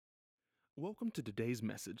Welcome to today's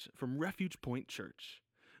message from Refuge Point Church.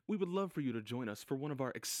 We would love for you to join us for one of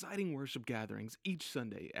our exciting worship gatherings each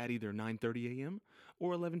Sunday at either 9:30 a.m.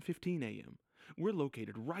 or 11:15 a.m. We're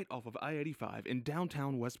located right off of I-85 in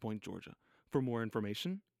downtown West Point, Georgia. For more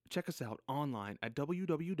information, check us out online at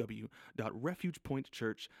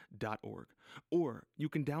www.refugepointchurch.org, or you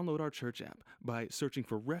can download our church app by searching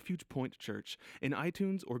for Refuge Point Church in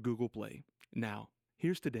iTunes or Google Play. Now,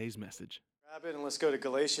 here's today's message. Grab it and let's go to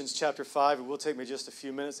Galatians chapter 5. It will take me just a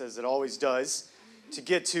few minutes, as it always does, to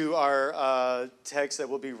get to our text that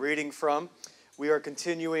we'll be reading from. We are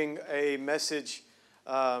continuing a message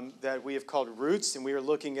that we have called Roots, and we are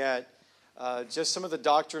looking at just some of the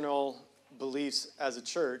doctrinal beliefs as a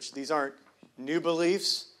church. These aren't new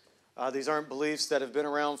beliefs. These aren't beliefs that have been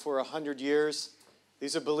around for 100 years.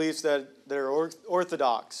 These are beliefs that are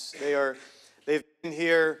orthodox. They've been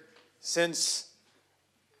here since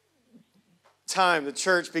time the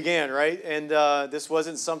church began, right? And this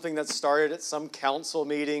wasn't something that started at some council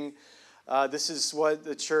meeting. This is what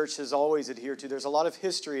the church has always adhered to. There's a lot of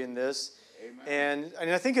history in this. Amen. And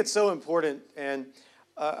I think it's so important, and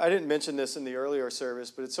I didn't mention this in the earlier service,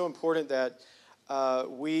 but it's so important that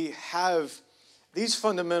we have these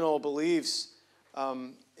fundamental beliefs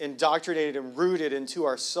indoctrinated and rooted into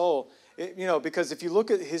our soul. Because if you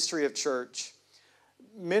look at the history of church,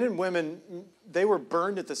 men and women, they were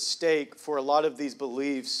burned at the stake for a lot of these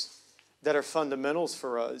beliefs that are fundamentals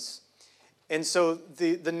for us. And so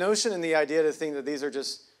the notion and the idea to think that these are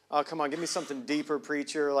just, oh, come on, give me something deeper,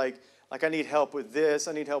 preacher, like I need help with this,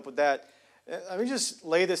 I need help with that. Let me just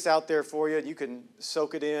lay this out there for you. You can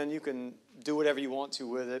soak it in. You can do whatever you want to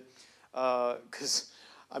with it. Because,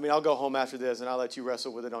 I'll go home after this and I'll let you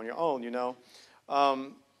wrestle with it on your own,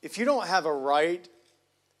 If you don't have a right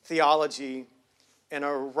theology and a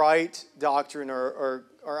right doctrine or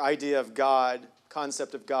idea of God,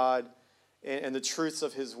 concept of God, and the truths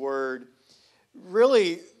of His Word,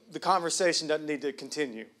 really the conversation doesn't need to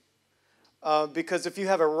continue. Because if you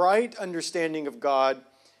have a right understanding of God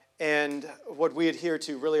and what we adhere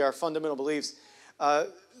to, really our fundamental beliefs,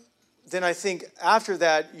 then I think after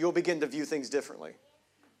that you'll begin to view things differently.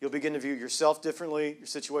 You'll begin to view yourself differently, your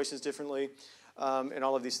situations differently, and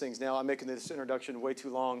all of these things. Now, I'm making this introduction way too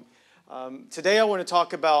long. Today I want to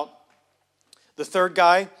talk about the third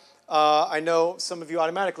guy. I know some of you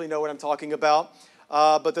automatically know what I'm talking about,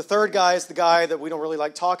 but the third guy is the guy that we don't really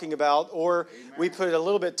like talking about, or we put a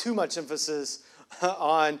little bit too much emphasis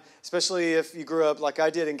on, especially if you grew up like I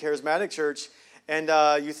did in Charismatic Church, and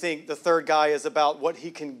you think the third guy is about what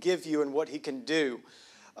he can give you and what he can do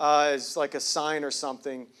as like a sign or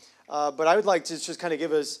something. But I would like to just kind of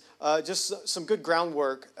give us just some good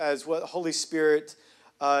groundwork as what Holy Spirit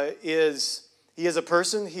is. He is a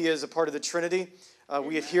person. He is a part of the Trinity.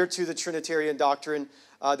 We adhere to the Trinitarian doctrine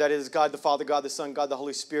that is God the Father, God the Son, God the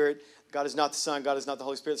Holy Spirit. God is not the Son. God is not the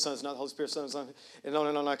Holy Spirit. The Son is not the Holy Spirit. The Son is not. And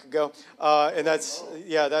on I could go. And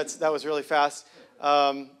that was really fast.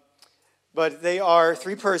 But they are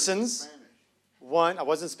three persons. One, I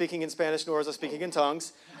wasn't speaking in Spanish, nor was I speaking in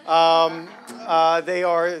tongues. They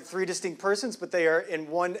are three distinct persons, but they are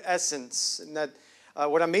in one essence. And that.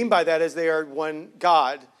 What I mean by that is they are one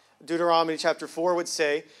God. Deuteronomy chapter 4 would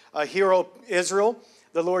say, Hear, O Israel,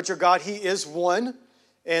 the Lord your God, He is one.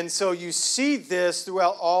 And so you see this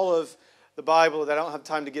throughout all of the Bible that I don't have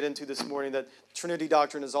time to get into this morning, that Trinity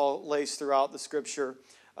doctrine is all laced throughout the Scripture.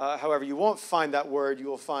 However, you won't find that word. You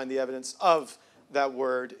will find the evidence of that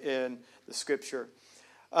word in the Scripture.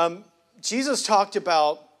 Jesus talked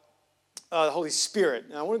about the Holy Spirit.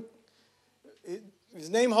 Now, his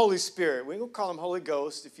name, Holy Spirit. We don't call him Holy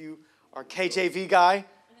Ghost. If you are a KJV guy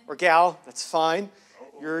or gal, that's fine.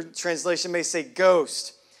 Your translation may say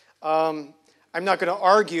ghost. I'm not going to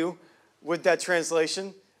argue with that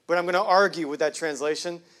translation, but I'm going to argue with that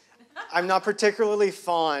translation. I'm not particularly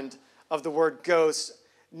fond of the word ghost,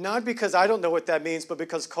 not because I don't know what that means, but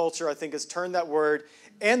because culture, I think, has turned that word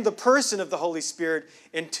and the person of the Holy Spirit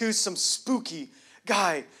into some spooky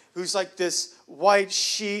guy who's like this white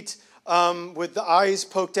sheet with the eyes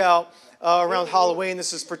poked out around Halloween.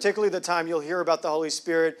 This is particularly the time you'll hear about the Holy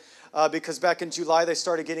Spirit because back in July they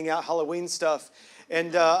started getting out Halloween stuff.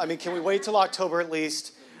 And can we wait till October at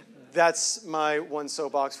least? That's my one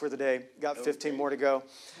soapbox for the day. Got 15 more to go.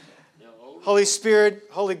 Holy Spirit,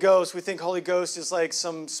 Holy Ghost. We think Holy Ghost is like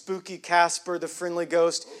some spooky Casper, the friendly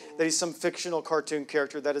ghost, that he's some fictional cartoon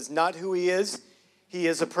character. That is not who he is. He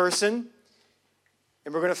is a person.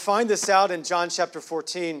 And we're going to find this out in John chapter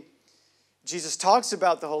 14. Jesus talks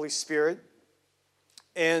about the Holy Spirit,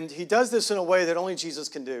 and he does this in a way that only Jesus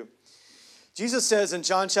can do. Jesus says in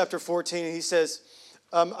John chapter 14, he says,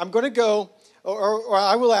 I'm going to go or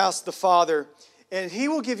I will ask the Father, and he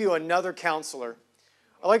will give you another counselor.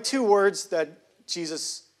 I like two words that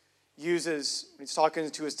Jesus uses when he's talking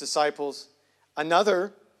to his disciples.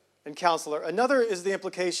 Another and counselor. Another is the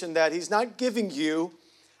implication that he's not giving you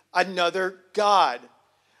another God.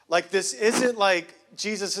 Like this isn't like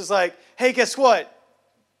Jesus is like, hey, guess what?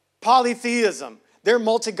 Polytheism. There are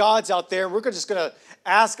multi-gods out there. We're just going to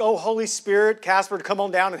ask, oh, Holy Spirit, Casper, to come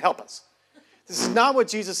on down and help us. This is not what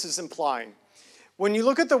Jesus is implying. When you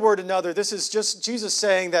look at the word another, this is just Jesus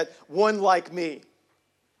saying that one like me.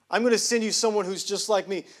 I'm going to send you someone who's just like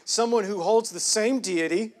me, someone who holds the same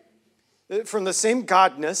deity, from the same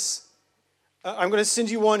godness. I'm going to send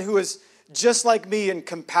you one who is just like me in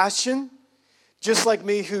compassion, just like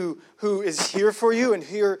me who is here for you and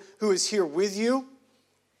who is here with you.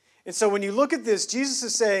 And so when you look at this, Jesus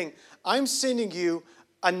is saying, I'm sending you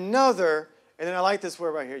another, and then I like this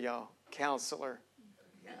word right here, y'all, counselor.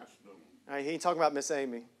 All right, he ain't talking about Miss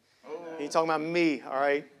Amy. He ain't talking about me, all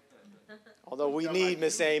right? Although we need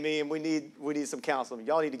Miss Amy and we need some counseling.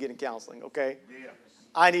 Y'all need to get in counseling, okay?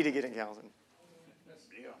 I need to get in counseling.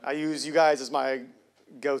 I use you guys as my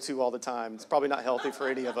go-to all the time. It's probably not healthy for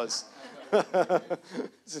any of us.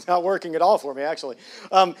 It's not working at all for me, actually.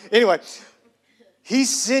 Anyway,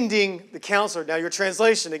 he's sending the counselor. Now, your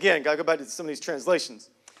translation, again, got to go back to some of these translations.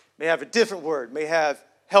 May have a different word. May have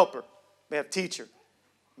helper. May have teacher.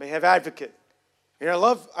 May have advocate. And I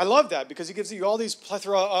love that because he gives you all these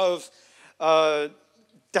plethora of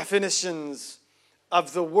definitions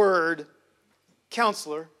of the word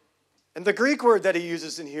counselor. And the Greek word that he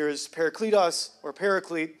uses in here is parakletos or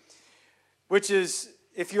paraclete, which is,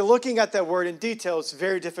 if you're looking at that word in detail, it's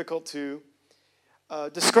very difficult to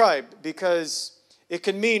describe because it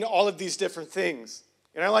can mean all of these different things.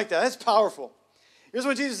 And I like that. That's powerful. Here's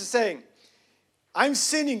what Jesus is saying. I'm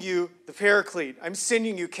sending you the paraclete. I'm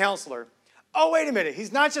sending you counselor. Oh, wait a minute.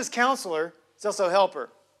 He's not just counselor. He's also helper.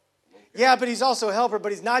 Okay. Yeah, but he's also helper,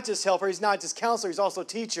 but he's not just helper. He's not just counselor. He's also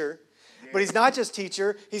teacher. Yeah. But he's not just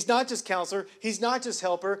teacher. He's not just counselor. He's not just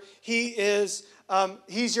helper. He's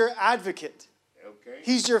your advocate. Okay.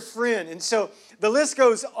 He's your friend. And so the list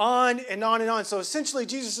goes on and on and on. So essentially,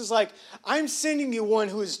 Jesus is like, I'm sending you one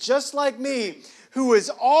who is just like me, who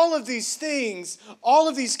is all of these things, all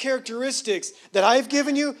of these characteristics that I've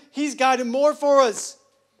given you. He's got and more for us.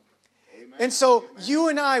 Amen. And so you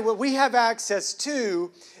and I, what we have access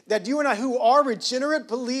to, that you and I who are regenerate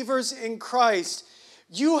believers in Christ,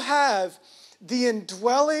 you have the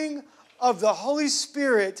indwelling of the Holy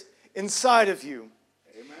Spirit inside of you.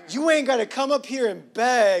 Amen. You ain't got to come up here and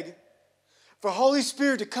beg for Holy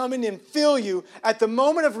Spirit to come in and fill you at the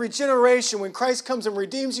moment of regeneration when Christ comes and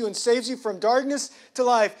redeems you and saves you from darkness to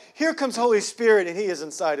life. Here comes Holy Spirit and he is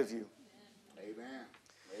inside of you. Amen.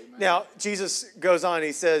 Amen. Now, Jesus goes on and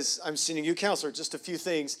he says, I'm sending you counselor. Just a few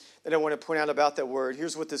things that I want to point out about that word.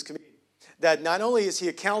 Here's what this can mean. That not only is he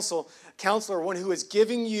a counselor, one who is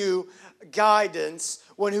giving you guidance,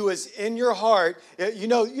 one who is in your heart. You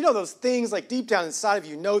know those things like deep down inside of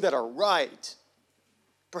you know that are right.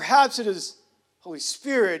 Perhaps it is Holy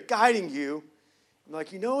Spirit guiding you.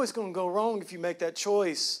 Like, it's going to go wrong if you make that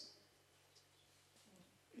choice.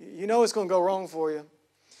 You know it's going to go wrong for you.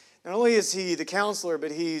 Not only is he the counselor, but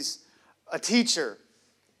he's a teacher.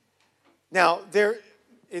 Now,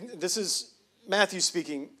 this is Matthew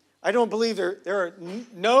speaking. I don't believe there are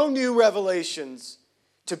no new revelations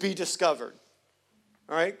to be discovered.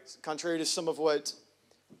 All right? Contrary to some of what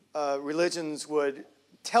religions would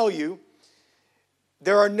tell you,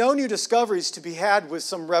 there are no new discoveries to be had with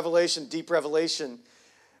some revelation, deep revelation.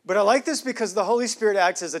 But I like this because the Holy Spirit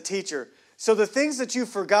acts as a teacher. So the things that you've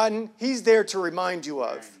forgotten, he's there to remind you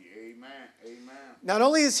of. Amen. Amen. Not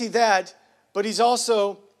only is he that, but he's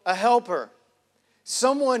also a helper.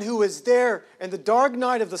 Someone who is there in the dark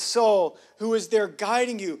night of the soul, who is there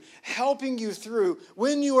guiding you, helping you through.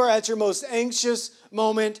 When you are at your most anxious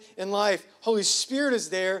moment in life, Holy Spirit is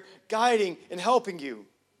there guiding and helping you.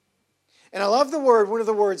 And I love the word, one of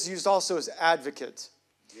the words used also is advocate.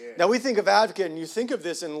 Yeah. Now we think of advocate and you think of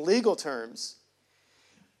this in legal terms.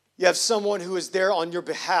 You have someone who is there on your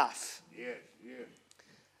behalf. Yeah.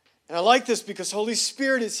 And I like this because Holy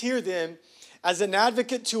Spirit is here then as an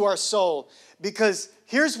advocate to our soul. Because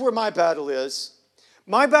here's where my battle is.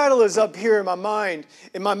 My battle is up here in my mind.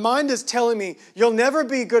 And my mind is telling me, you'll never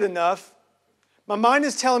be good enough. My mind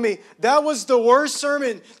is telling me that was the worst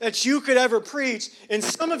sermon that you could ever preach. And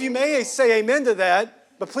some of you may say amen to that,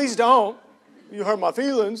 but please don't. You hurt my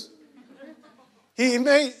feelings. You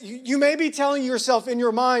may be telling yourself in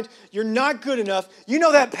your mind, you're not good enough. You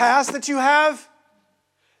know that past that you have?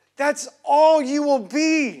 That's all you will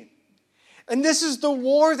be. And this is the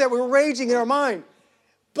war that we're raging in our mind.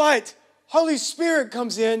 But Holy Spirit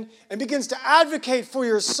comes in and begins to advocate for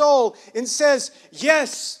your soul and says,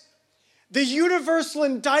 yes, the universal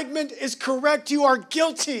indictment is correct. You are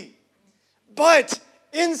guilty. But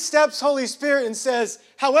in steps Holy Spirit and says,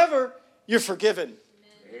 however, you're forgiven.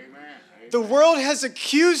 The world has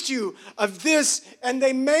accused you of this, and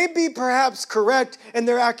they may be perhaps correct in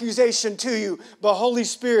their accusation to you. But Holy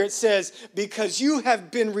Spirit says, because you have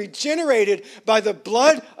been regenerated by the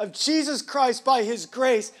blood of Jesus Christ, by His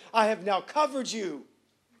grace, I have now covered you.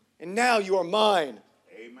 And now you are mine.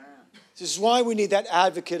 Amen. This is why we need that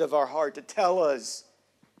advocate of our heart to tell us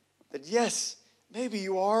that, yes, maybe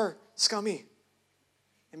you are scummy.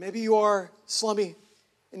 And maybe you are slummy.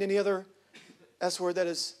 And any other S word that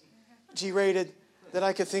is G-rated that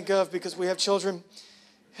I could think of, because we have children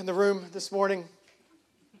in the room this morning.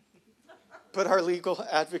 But our legal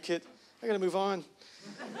advocate, I got to move on.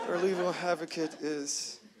 Our legal advocate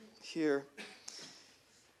is here.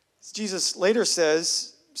 Jesus later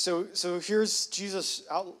says, so here's Jesus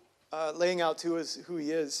laying out to us who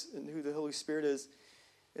He is and who the Holy Spirit is.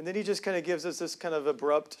 And then He just kind of gives us this kind of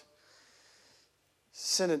abrupt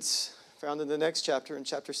sentence found in the next chapter, in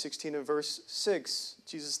chapter 16 and verse 6.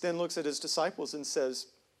 Jesus then looks at His disciples and says,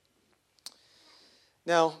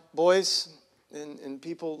 now, boys and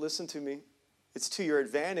people, listen to me. It's to your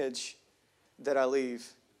advantage that I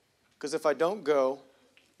leave. Because if I don't go,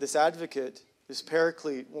 this advocate, this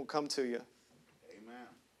paraclete won't come to you.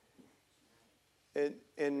 Amen.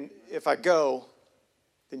 And if I go,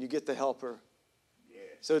 then you get the helper. Yeah.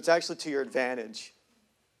 So it's actually to your advantage.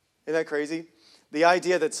 Isn't that crazy? The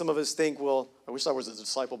idea that some of us think, well, I wish I was a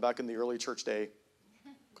disciple back in the early church day,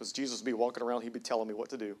 because Jesus would be walking around, He'd be telling me what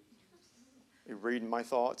to do. He'd be reading my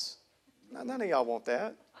thoughts. None of y'all want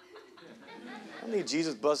that. I need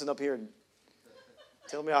Jesus busting up here and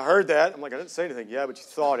telling me I heard that. I'm like, I didn't say anything. Yeah, but you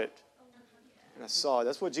thought it. And I saw it.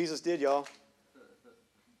 That's what Jesus did, y'all.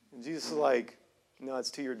 And Jesus is like, no,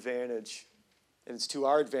 it's to your advantage. And it's to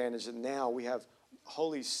our advantage that now we have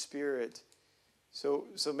Holy Spirit. So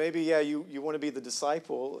maybe, yeah, you want to be the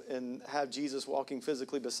disciple and have Jesus walking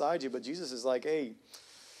physically beside you, but Jesus is like, hey,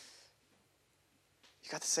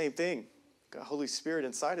 you got the same thing. You got Holy Spirit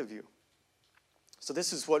inside of you. So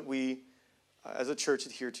this is what we, as a church,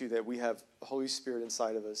 adhere to, that we have the Holy Spirit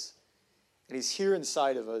inside of us. And He's here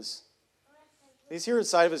inside of us. He's here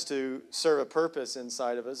inside of us to serve a purpose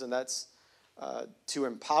inside of us, and that's to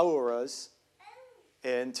empower us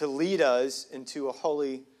and to lead us into a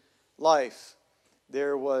holy life.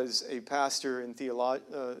 There was a pastor and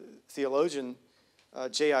theologian,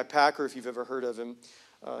 J.I. Packer, if you've ever heard of him.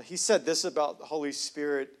 He said this about the Holy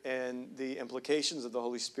Spirit and the implications of the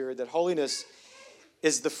Holy Spirit, that holiness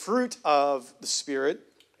is the fruit of the Spirit.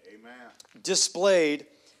 Amen. Displayed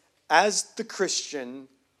as the Christian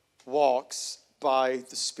walks by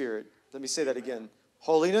the Spirit. Let me say that again.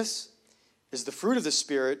 Holiness is the fruit of the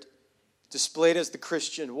Spirit displayed as the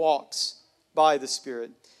Christian walks by the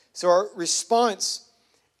Spirit. So our response,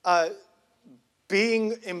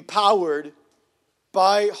 being empowered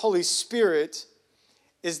by Holy Spirit,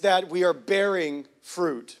 is that we are bearing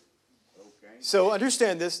fruit. Okay. So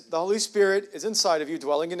understand this. The Holy Spirit is inside of you,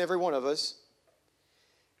 dwelling in every one of us.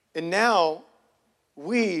 And now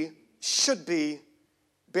we should be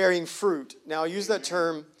bearing fruit. Now I use that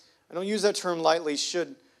term, I don't use that term lightly,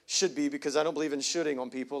 should be, because I don't believe in shoulding on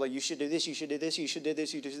people. Like, you should do this, you should do this, you should do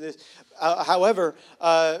this, you should do this. However,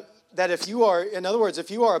 that if you are, in other words,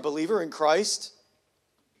 if you are a believer in Christ,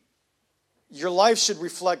 your life should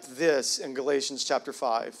reflect this in Galatians chapter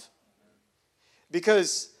 5.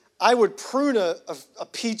 Because I would prune a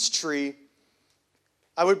peach tree,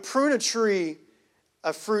 I would prune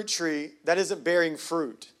a fruit tree that isn't bearing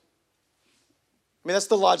fruit. I mean, that's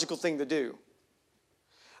the logical thing to do.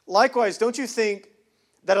 Likewise, don't you think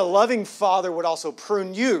that a loving father would also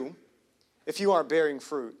prune you if you aren't bearing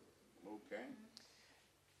fruit? Okay.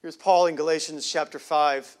 Here's Paul in Galatians chapter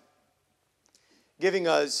 5 giving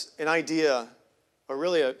us an idea, or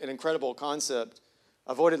really an incredible concept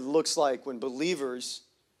of what it looks like when believers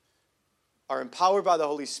are empowered by the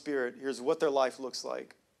Holy Spirit. Here's what their life looks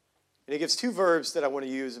like. And he gives two verbs that I want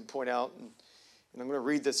to use and point out. And I'm going to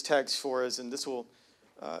read this text for us, and this will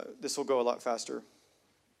go a lot faster,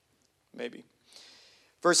 maybe.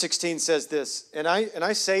 Verse 16 says this, and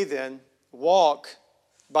I say then, walk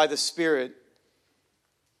by the Spirit,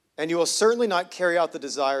 and you will certainly not carry out the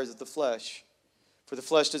desires of the flesh. For the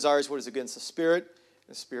flesh desires what is against the Spirit,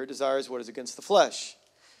 and the Spirit desires what is against the flesh.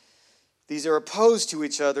 These are opposed to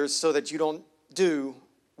each other so that you don't do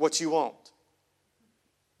what you want.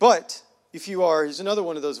 But if you are, here's another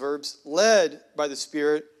one of those verbs, led by the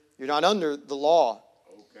Spirit, You're not under the law.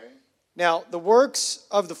 Okay. Now, the works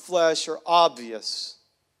of the flesh are obvious: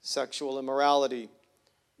 sexual immorality,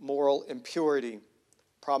 moral impurity,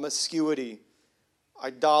 promiscuity,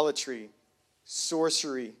 idolatry,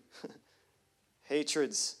 sorcery,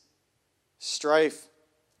 hatreds, strife,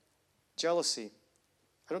 jealousy.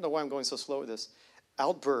 I don't know why I'm going so slow with this.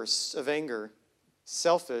 Outbursts of anger,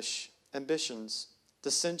 selfish ambitions,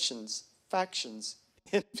 dissensions, factions,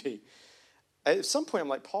 envy. At some point, I'm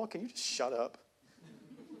like, Paul, can you just shut up?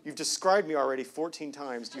 You've described me already 14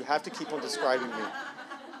 times. Do you have to keep on describing me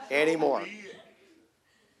anymore?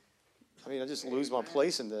 I mean, I just lose my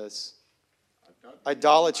place in this.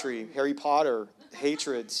 Idolatry, Harry Potter,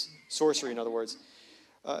 hatreds, sorcery, in other words,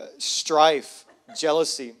 strife,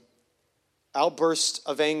 jealousy, outbursts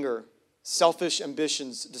of anger, selfish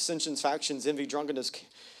ambitions, dissensions, factions, envy, drunkenness,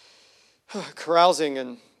 carousing,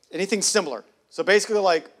 and anything similar. So basically,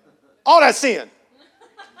 like, all that sin.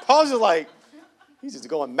 Paul's just like, he's just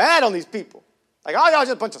going mad on these people. Like, oh, y'all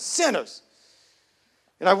just a bunch of sinners.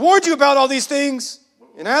 And I warned you about all these things.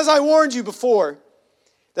 And as I warned you before,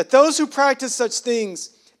 that those who practice such things,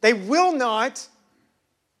 they will not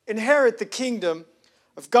inherit the kingdom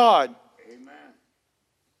of God. Amen.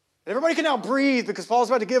 And everybody can now breathe because Paul's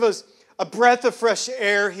about to give us a breath of fresh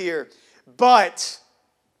air here. But,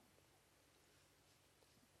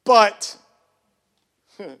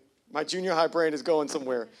 my junior high brain is going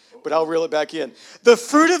somewhere, but I'll reel it back in. The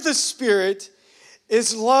fruit of the Spirit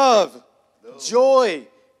is love, joy,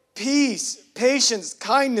 peace, patience,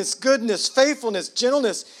 kindness, goodness, faithfulness,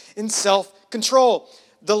 gentleness, and self-control.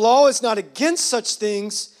 The law is not against such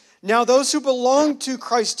things. Now those who belong to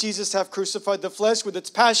Christ Jesus have crucified the flesh with its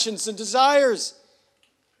passions and desires.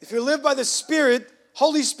 If you live by the Spirit,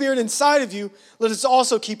 Holy Spirit inside of you, let us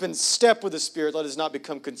also keep in step with the Spirit. Let us not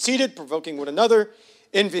become conceited, provoking one another,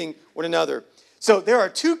 envying one another. So there are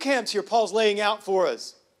two camps here Paul's laying out for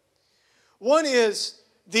us. One is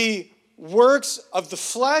the works of the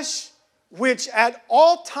flesh, which at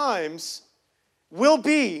all times will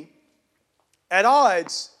be at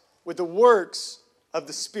odds with the works of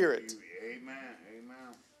the Spirit. Amen.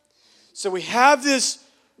 Amen. So we have this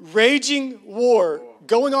raging war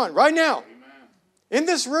going on right now. Amen. In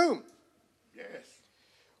this room, Yes.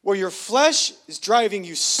 where your flesh is driving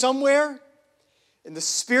you somewhere, and the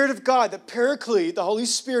Spirit of God, the Paraclete, the Holy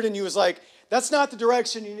Spirit in you is like, that's not the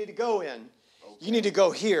direction you need to go in. Okay. You need to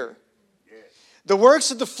go here. Yes. The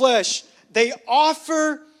works of the flesh, they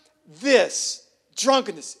offer this: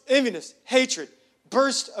 drunkenness, enviness, hatred,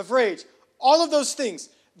 burst of rage, all of those things.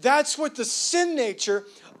 That's what the sin nature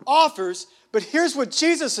offers. But here's what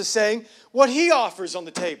Jesus is saying, what he offers on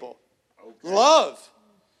the table. Okay. Love,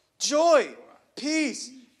 joy,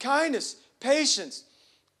 peace, kindness, patience.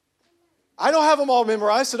 I don't have them all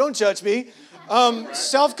memorized, so don't judge me.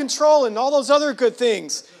 Self-control and all those other good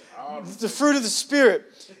things. The fruit of the Spirit.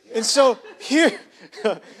 And so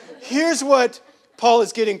here's what Paul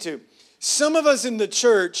is getting to. Some of us in the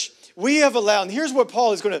church, we have allowed, and here's what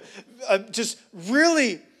Paul is going to just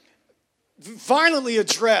really violently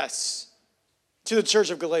address to the church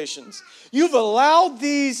of Galatians. You've allowed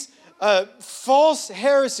these false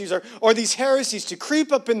heresies or these heresies to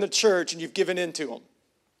creep up in the church, and you've given in to them.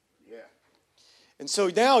 Yeah. And so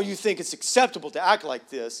now you think it's acceptable to act like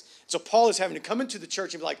this. So Paul is having to come into the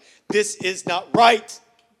church and be like, this is not right.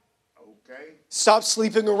 Okay. Stop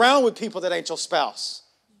sleeping around with people that ain't your spouse.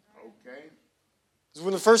 Okay. This is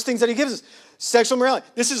one of the first things that he gives us. Sexual morality.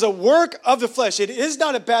 This is a work of the flesh. It is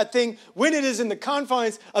not a bad thing when it is in the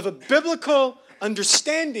confines of a biblical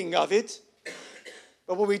understanding of it.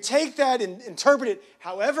 But when we take that and interpret it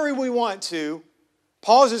however we want to,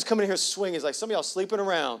 Paul is just coming here swinging. He's like, some of y'all sleeping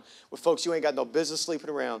around with folks you ain't got no business sleeping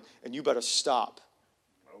around, and you better stop.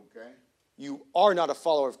 Okay. You are not a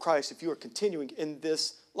follower of Christ if you are continuing in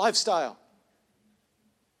this lifestyle.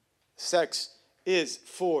 Sex is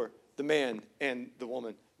for the man and the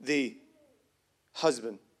woman, the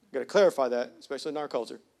husband. You've got to clarify that, especially in our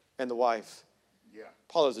culture, and the wife. Yeah.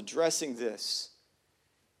 Paul is addressing this.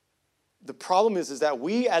 The problem is that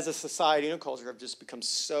we as a society and a culture have just become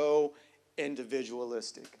so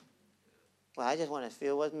individualistic. Well, I just want to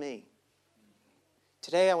feel with me.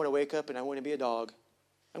 Today I want to wake up and I want to be a dog.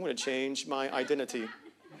 I'm going to change my identity.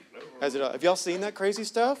 Have y'all seen that crazy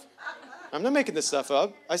stuff? I'm not making this stuff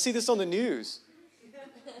up. I see this on the news.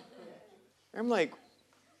 I'm like,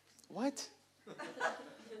 what?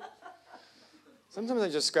 Sometimes I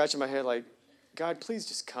just scratch in my head like, God, please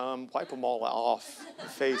just come, wipe them all off the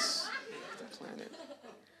face of the planet.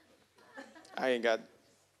 I ain't got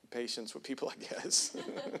patience with people, I guess.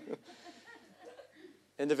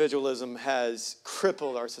 Individualism has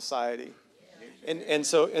crippled our society. And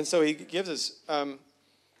so he gives us,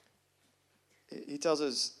 he tells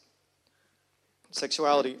us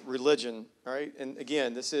sexuality, religion, all right? And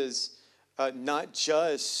again, this is not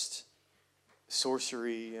just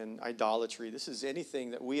sorcery and idolatry. This is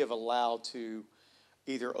anything that we have allowed to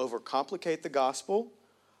either overcomplicate the gospel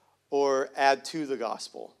or add to the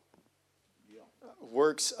gospel.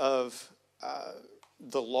 Works of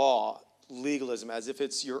the law, legalism, as if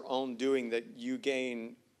it's your own doing that you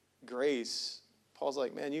gain grace. Paul's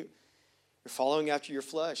like, man, you're following after your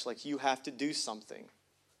flesh. Like, you have to do something.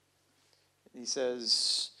 He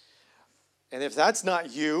says, and if that's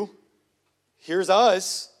not you, here's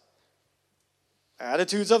us.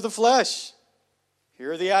 Attitudes of the flesh.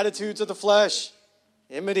 Here are the attitudes of the flesh.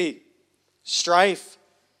 Enmity, strife,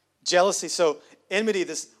 jealousy. So enmity,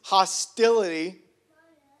 this hostility.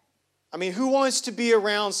 I mean, who wants to be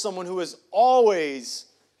around someone who is always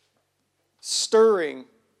stirring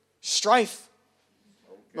strife?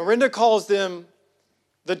 Okay. Miranda calls them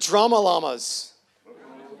the drama llamas.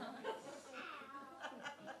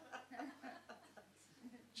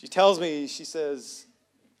 She tells me, she says,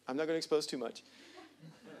 I'm not going to expose too much.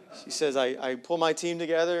 She says, I pull my team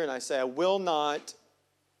together and I say, I will not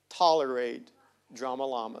tolerate drama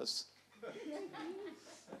llamas.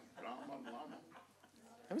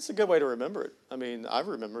 And it's a good way to remember it. I mean, I've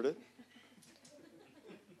remembered it.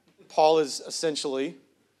 Paul is essentially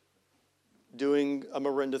doing a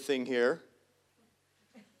Miranda thing here.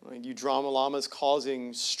 I mean, you drama llamas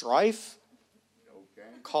causing strife,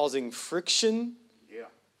 causing friction. Yeah.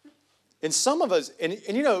 And some of us, and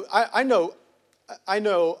you know, I know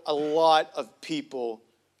a lot of people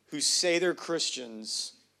who say they're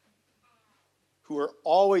Christians who are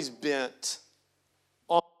always bent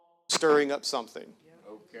on stirring up something.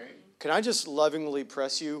 Okay. Can I just lovingly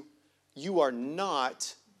press you? You are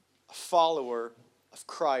not a follower of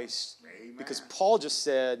Christ. Amen. Because Paul just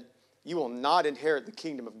said, you will not inherit the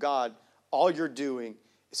kingdom of God. All you're doing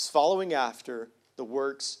is following after the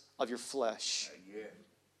works of your flesh. Yeah.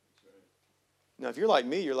 Now, if you're like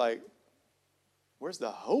me, you're like, where's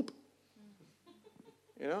the hope?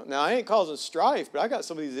 You know, now I ain't causing strife, but I got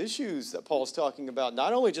some of these issues that Paul's talking about,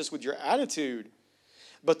 not only just with your attitude,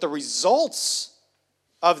 but the results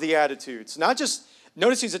of the attitudes. Not just,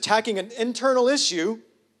 notice he's attacking an internal issue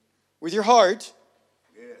with your heart.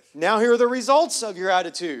 Yes. Now here are the results of your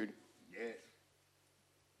attitude. Yes.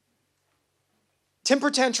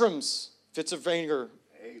 Temper tantrums, fits of anger,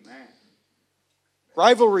 Amen.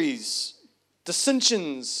 rivalries,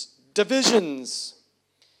 dissensions, divisions,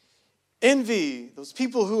 envy, those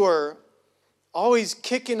people who are always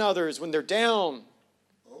kicking others when they're down.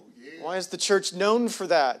 Oh, yeah. Why is the church known for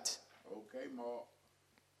that? Okay, Mark.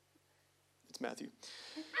 It's Matthew.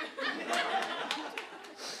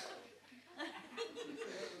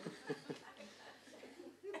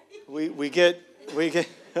 we get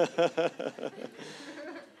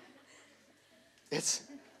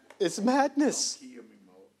it's madness. Kill me,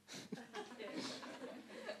 Mark.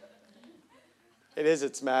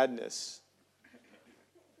 It's madness.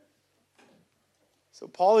 So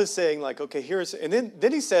Paul is saying, like, okay, here's, and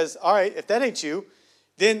then he says, all right, if that ain't you,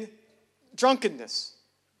 then drunkenness.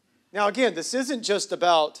 Now, again, this isn't just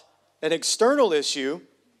about an external issue,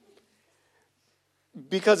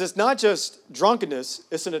 because it's not just drunkenness,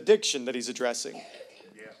 it's an addiction that he's addressing.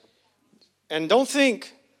 Yeah. And don't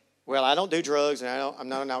think, well, I don't do drugs and I'm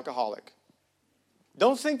not an alcoholic.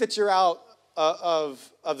 Don't think that you're out of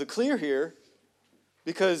the clear here,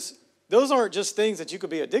 because those aren't just things that you could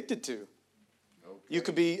be addicted to. Okay. You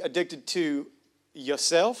could be addicted to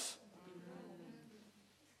yourself.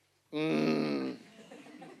 Y'all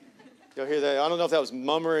hear that? I don't know if that was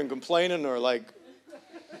murmuring and complaining, or like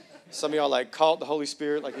some of y'all like caught the Holy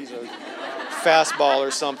Spirit like he's a fastball or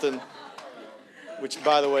something, which,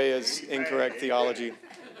 by the way, is incorrect theology.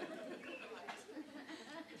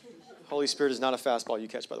 Holy Spirit is not a fastball you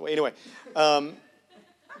catch, by the way. Anyway,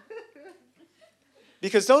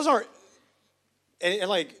 because those aren't,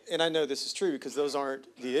 and I know this is true because those aren't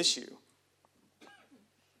the issue.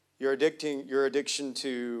 Your addiction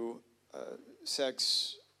to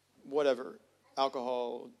sex, whatever,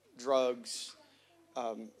 alcohol, drugs,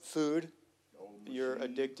 food. You're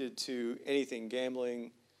addicted to anything,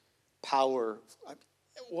 gambling, power,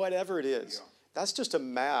 whatever it is. That's just a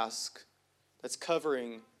mask that's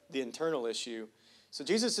covering the internal issue. So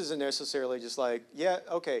Jesus isn't necessarily just like, yeah,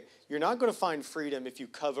 okay, you're not going to find freedom if you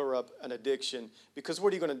cover up an addiction, because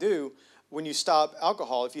what are you going to do when you stop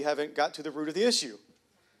alcohol if you haven't got to the root of the issue?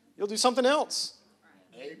 You'll do something else.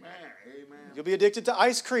 Amen. Amen. You'll be addicted to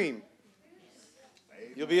ice cream.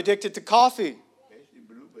 You'll be addicted to coffee.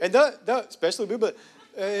 Especially blueberry. And especially blue, but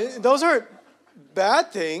those aren't,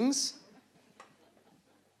 bad things,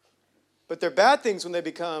 but they're bad things when they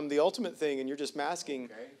become the ultimate thing and you're just masking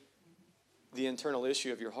Okay. the internal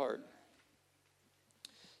issue of your heart.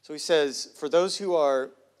 So he says, for those who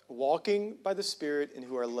are walking by the Spirit and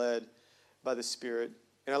who are led by the Spirit.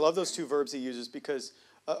 And I love those two verbs he uses because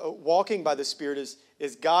walking by the Spirit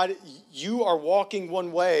is God, you are walking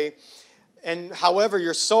one way, and however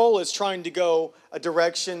your soul is trying to go a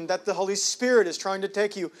direction that the Holy Spirit is trying to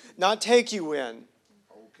take you, not take you in.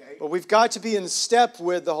 Okay. But we've got to be in step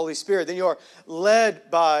with the Holy Spirit. Then you are led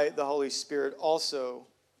by the Holy Spirit also,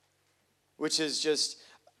 which is just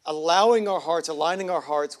allowing our hearts, aligning our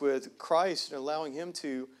hearts with Christ and allowing Him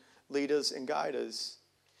to lead us and guide us.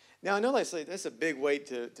 Now, I know that's a big weight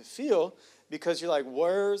to feel because you're like,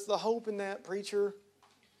 where's the hope in that, preacher?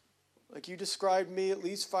 Like you described me at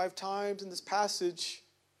least 5 times in this passage.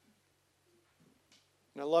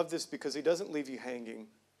 And I love this because he doesn't leave you hanging.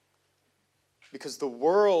 Because the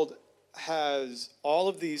world has all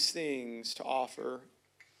of these things to offer: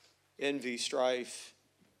 envy, strife,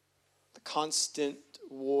 the constant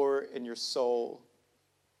war in your soul.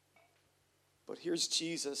 But here's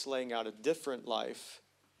Jesus laying out a different life.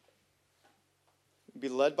 Be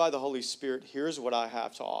led by the Holy Spirit. Here's what I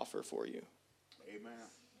have to offer for you. Amen.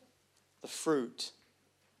 The fruit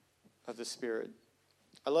of the Spirit.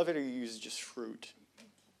 I love it he uses just fruit.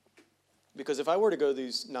 Because if I were to go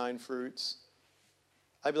these 9 fruits,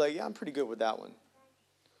 I'd be like, yeah, I'm pretty good with that one.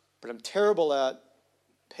 But I'm terrible at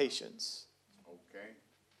patience. Okay.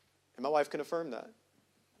 And my wife can affirm that.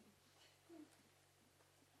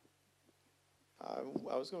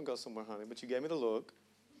 I was going to go somewhere, honey, but you gave me the look.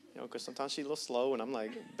 Because sometimes she's a little slow, and I'm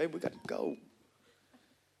like, babe, we got to go.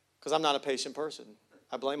 Because I'm not a patient person.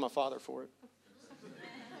 I blame my father for it.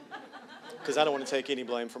 Because I don't want to take any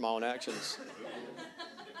blame for my own actions.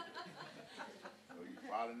 So you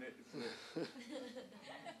following it to flip.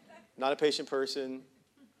 Not a patient person.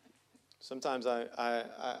 Sometimes I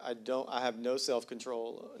have no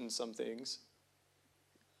self-control in some things.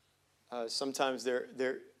 Sometimes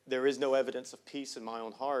there is no evidence of peace in my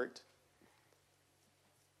own heart.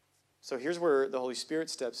 So here's where the Holy Spirit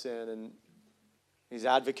steps in, and he's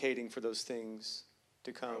advocating for those things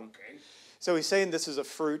to come. Okay. So he's saying this is a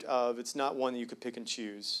fruit of, it's not one that you could pick and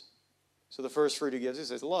choose. So the first fruit he gives us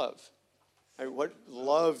is love. I mean, what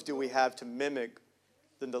love do we have to mimic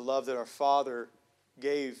than the love that our Father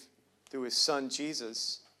gave through his Son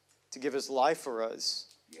Jesus to give his life for us?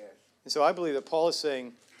 Yes. And so I believe that Paul is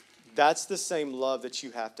saying that's the same love that you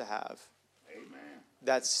have to have. Amen.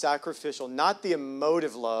 That's sacrificial, not the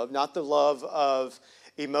emotive love, not the love of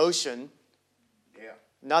emotion, Yeah.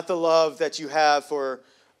 not the love that you have for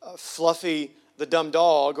Fluffy the dumb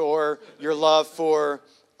dog or your love for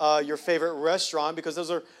your favorite restaurant, because those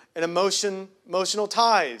are an emotional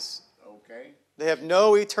ties. Okay. They have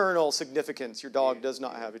no eternal significance. Your dog does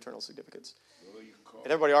not have eternal significance. Well, you call.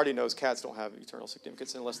 And everybody already knows cats don't have eternal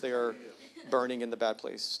significance unless they are burning in the bad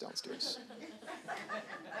place downstairs.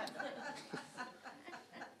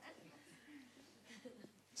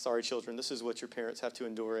 Sorry, children, this is what your parents have to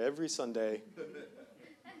endure every Sunday.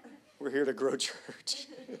 We're here to grow church.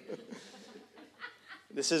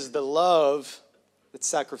 This is the love that's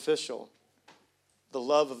sacrificial, the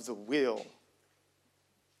love of the will,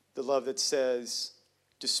 the love that says,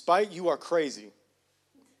 despite you are crazy,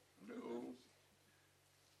 No.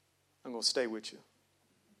 I'm going to stay with you.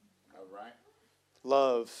 All right.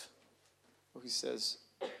 Love, he says,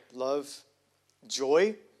 love,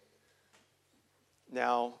 joy.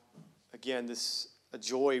 Now, again, a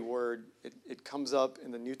joy word, it comes up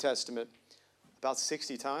in the New Testament about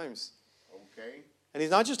 60 times. Okay. And he's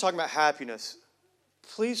not just talking about happiness.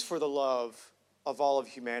 Please, for the love of all of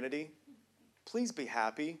humanity, please be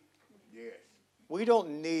happy. Yes. We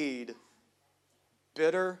don't need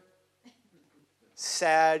bitter,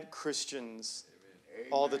 sad Christians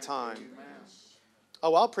all the time. Amen.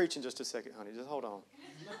 Oh, I'll preach in just a second, honey. Just hold on.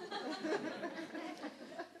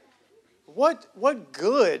 What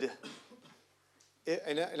good?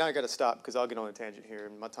 And I got to stop because I'll get on a tangent here,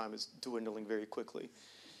 and my time is dwindling very quickly.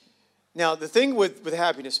 Now, the thing with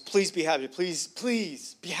happiness, please be happy. Please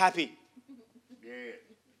be happy. Yeah.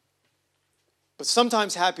 But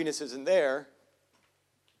sometimes happiness isn't there,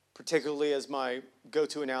 particularly as my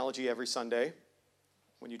go-to analogy every Sunday,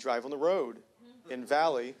 when you drive on the road in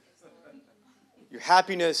Valley, your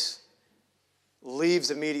happiness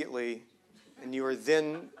leaves immediately, and you are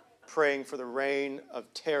then praying for the reign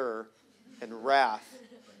of terror and wrath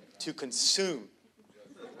to consume.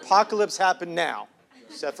 Apocalypse happened now,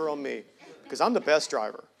 except for on me, because I'm the best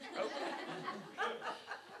driver. Oh,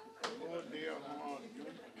 dear. Hold on.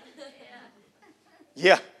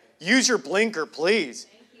 Yeah, Use your blinker, please.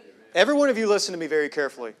 Every one of you listen to me very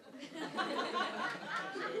carefully.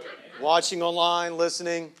 Watching online,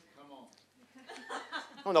 listening.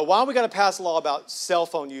 I don't know, why we got to pass a law about cell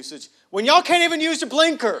phone usage when y'all can't even use your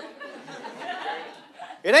blinker?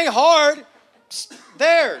 It ain't hard.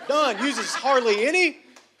 There, done. Uses hardly any.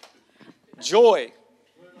 Joy.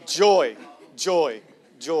 Joy. Joy.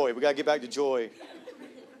 Joy. We got to get back to joy.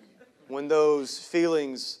 When those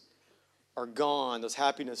feelings are gone, those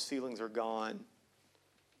happiness feelings are gone,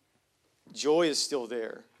 joy is still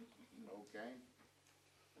there. Okay.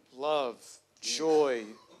 Love, joy,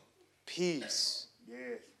 peace,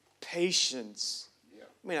 Yes. patience. Yeah.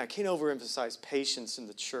 I mean, I can't overemphasize patience in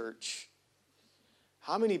the church.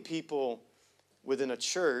 How many people within a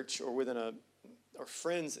church or or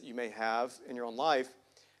friends that you may have in your own life,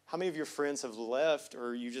 how many of your friends have left,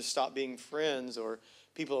 or you just stopped being friends, or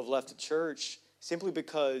people have left the church simply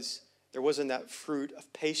because there wasn't that fruit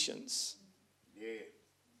of patience? Yeah.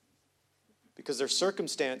 Because their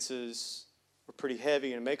circumstances were pretty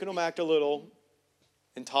heavy and making them act a little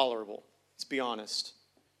intolerable. Let's be honest.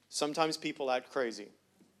 Sometimes people act crazy.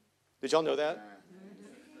 Did y'all know that?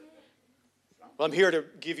 Well, I'm here to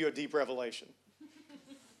give you a deep revelation.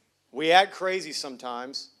 We act crazy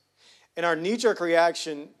sometimes, and our knee-jerk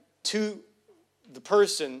reaction to the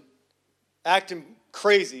person acting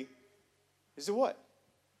crazy is to what?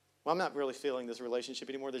 Well, I'm not really feeling this relationship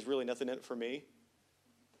anymore. There's really nothing in it for me.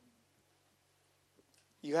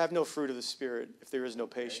 You have no fruit of the Spirit if there is no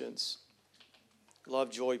patience. Love,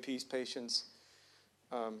 joy, peace, patience.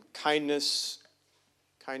 Kindness.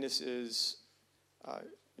 Kindness is, I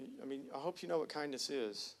hope you know what kindness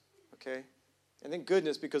is, okay? And then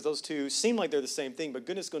goodness, because those two seem like they're the same thing, but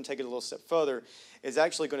goodness is going to take it a little step further, is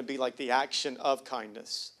actually going to be like the action of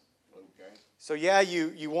kindness. Okay. So yeah,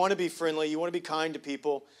 you want to be friendly, you want to be kind to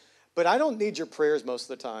people, but I don't need your prayers most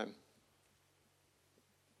of the time.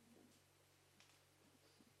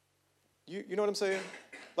 You know what I'm saying?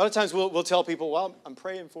 A lot of times we'll tell people, well, I'm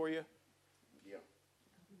praying for you. Yeah.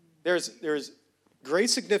 There's great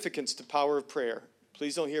significance to power of prayer.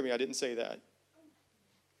 Please don't hear me, I didn't say that.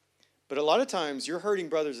 But a lot of times your hurting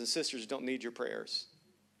brothers and sisters don't need your prayers.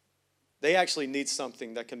 They actually need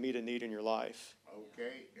something that can meet a need in your life.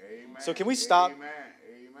 Okay. Amen. So can we stop Amen.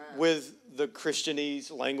 Amen. with the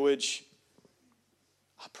Christianese language?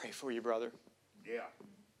 I'll pray for you, brother. Yeah.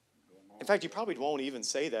 In fact, you probably won't even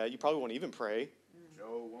say that. You probably won't even pray.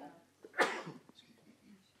 So won't.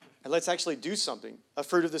 And let's actually do something. A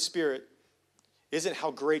fruit of the Spirit isn't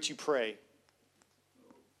how great you pray.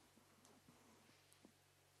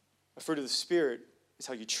 A fruit of the Spirit is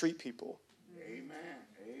how you treat people. Amen.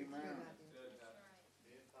 Amen.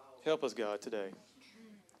 Help us, God, today.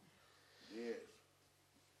 Yes.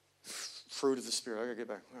 Fruit of the Spirit. I got to get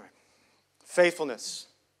back. All right. Faithfulness,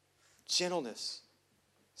 gentleness,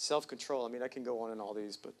 self-control. I mean, I can go on in all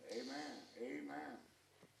these, but Amen. Amen.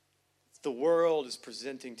 the world is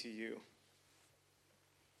presenting to you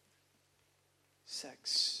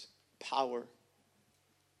sex, power.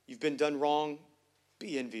 You've been done wrong.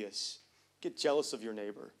 Be envious. Get jealous of your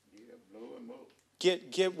neighbor. Yeah, blow him up.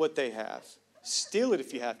 Get what they have. Steal it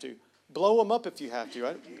if you have to. Blow them up if you have to.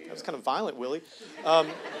 That was kind of violent, Willie.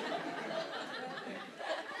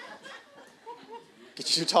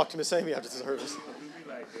 Get you to talk to Miss Amy after the service. Do me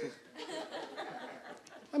like that.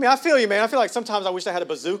 I mean, I feel you, man. I feel like sometimes I wish I had a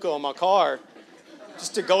bazooka on my car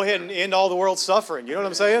just to go ahead and end all the world's suffering. You know what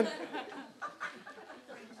I'm saying?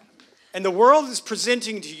 And the world is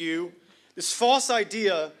presenting to you this false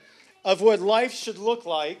idea of what life should look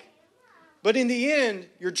like. But in the end,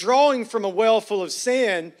 you're drawing from a well full of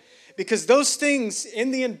sand because those things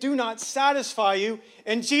in the end do not satisfy you.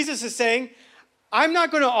 And Jesus is saying, I'm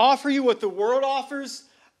not going to offer you what the world offers.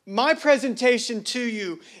 My presentation to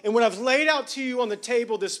you and what I've laid out to you on the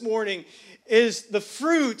table this morning is the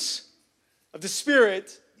fruits of the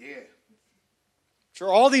Spirit. Yeah. Which are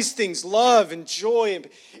all these things, love and joy.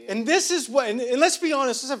 And this is what, and let's be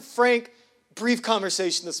honest, let's have a frank, brief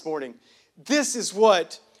conversation this morning. This is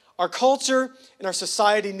what our culture and our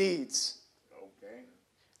society needs. Okay.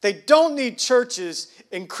 They don't need churches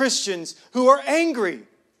and Christians who are angry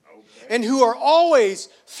and who are always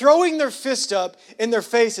throwing their fist up in their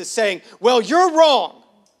faces saying, well, you're wrong.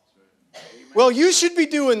 Well, you should be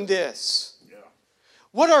doing this. Yeah.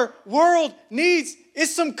 What our world needs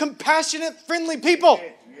is some compassionate, friendly people.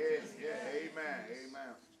 Yes. Yeah. Amen.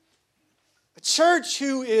 Amen. A church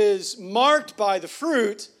who is marked by the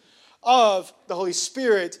fruit of the Holy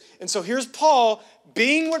Spirit. And so here's Paul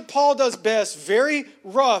being what Paul does best, very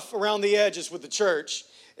rough around the edges with the church.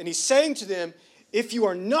 And he's saying to them, If you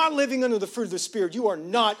are not living under the fruit of the Spirit, you are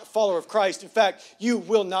not a follower of Christ. In fact, you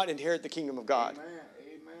will not inherit the kingdom of God. Amen.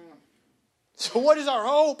 Amen. So what is our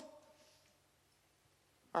hope?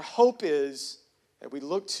 Our hope is that we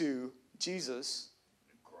look to Jesus,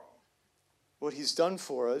 what he's done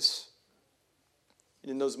for us.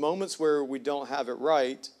 And in those moments where we don't have it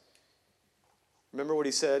right, remember what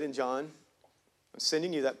he said in John? I'm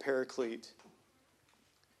sending you that paraclete,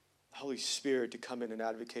 the Holy Spirit, to come in and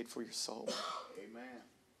advocate for your soul. Amen.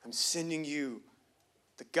 I'm sending you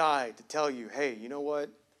the guide to tell you, hey, you know what?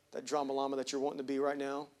 That drama llama that you're wanting to be right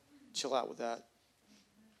now, chill out with that.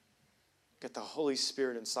 Get the Holy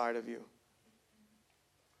Spirit inside of you.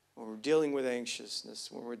 When we're dealing with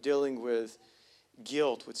anxiousness, when we're dealing with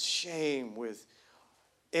guilt, with shame, with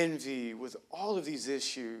envy, with all of these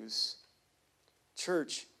issues,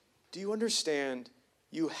 church, do you understand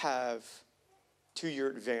you have, to your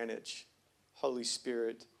advantage, Holy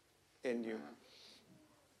Spirit in you?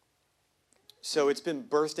 So it's been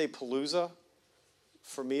birthday palooza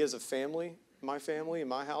for me as a family, my family, in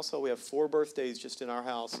my household. We have 4 birthdays just in our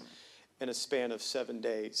house in a span of 7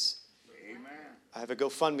 days. Amen. I have a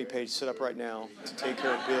GoFundMe page set up right now to take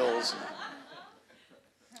care of bills.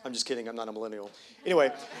 I'm just kidding. I'm not a millennial.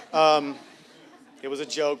 Anyway, it was a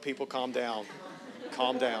joke. People, calm down.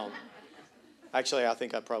 Calm down. Actually, I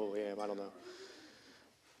think I probably am. I don't know.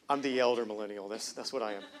 I'm the elder millennial. That's what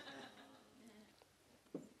I am.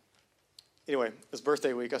 Anyway, it's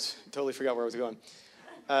birthday week. I totally forgot where I was going.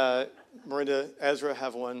 Miranda, Ezra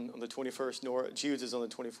have one on the 21st. Jude's is on the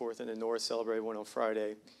 24th, and then Nora celebrated one on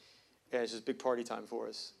Friday. And it's just big party time for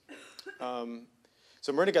us.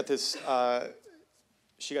 So Miranda got this.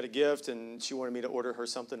 She got a gift, and she wanted me to order her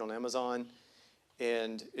something on Amazon.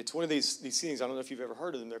 And it's one of these things. I don't know if you've ever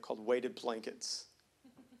heard of them. They're called weighted blankets.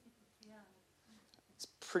 Yeah. It's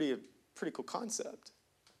pretty cool concept.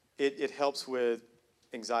 It helps with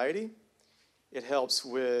anxiety. It helps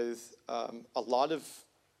with a lot of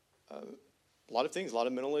things, a lot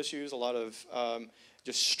of mental issues, a lot of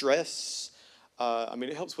just stress.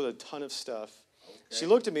 It helps with a ton of stuff. Okay. She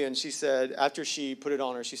looked at me and she said, after she put it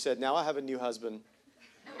on her, she said, "Now I have a new husband.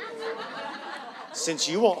 Since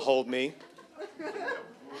you won't hold me."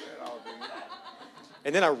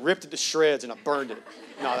 And then I ripped it to shreds and I burned it.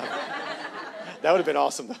 No, that would have been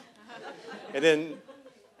awesome, though. And then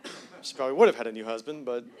she probably would have had a new husband,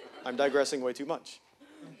 but I'm digressing way too much.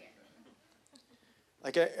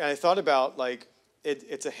 I thought about,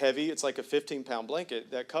 it's like a 15-pound blanket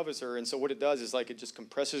that covers her. And so what it does is, it just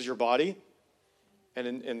compresses your body. And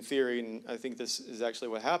in theory, and I think this is actually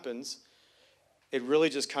what happens, it really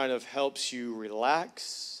just kind of helps you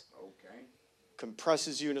relax,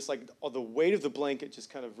 compresses you, and it's like the weight of the blanket just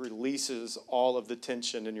kind of releases all of the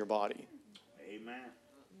tension in your body. Amen.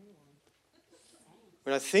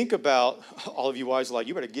 When I think about all of you wives,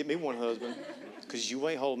 you better get me one husband because you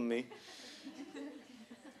ain't holding me.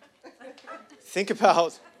 Think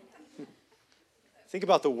about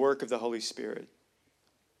the work of the Holy Spirit.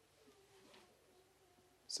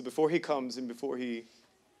 So before he comes and before he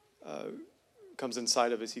comes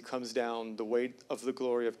inside of us, he comes down. The weight of the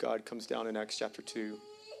glory of God comes down in Acts chapter 2.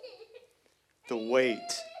 The weight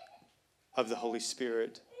of the Holy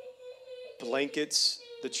Spirit blankets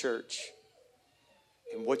the church.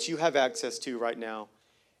 And what you have access to right now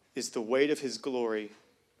is the weight of his glory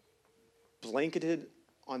blanketed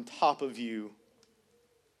on top of you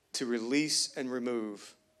to release and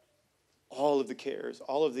remove all of the cares,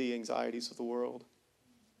 all of the anxieties of the world.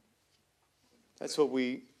 That's what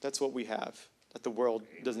we have, that the world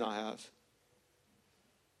does not have.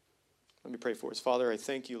 Let me pray for us. Father, I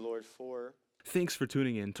thank you, Lord, for... Thanks for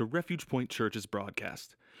tuning in to Refuge Point Church's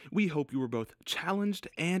broadcast. We hope you were both challenged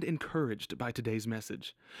and encouraged by today's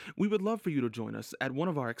message. We would love for you to join us at one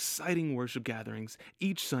of our exciting worship gatherings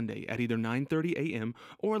each Sunday at either 9:30 a.m.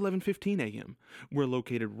 or 11:15 a.m. We're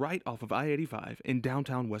located right off of I-85 in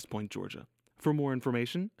downtown West Point, Georgia. For more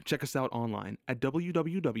information, check us out online at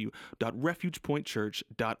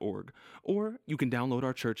www.refugepointchurch.org, or you can download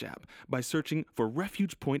our church app by searching for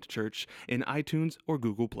Refuge Point Church in iTunes or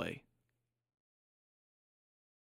Google Play.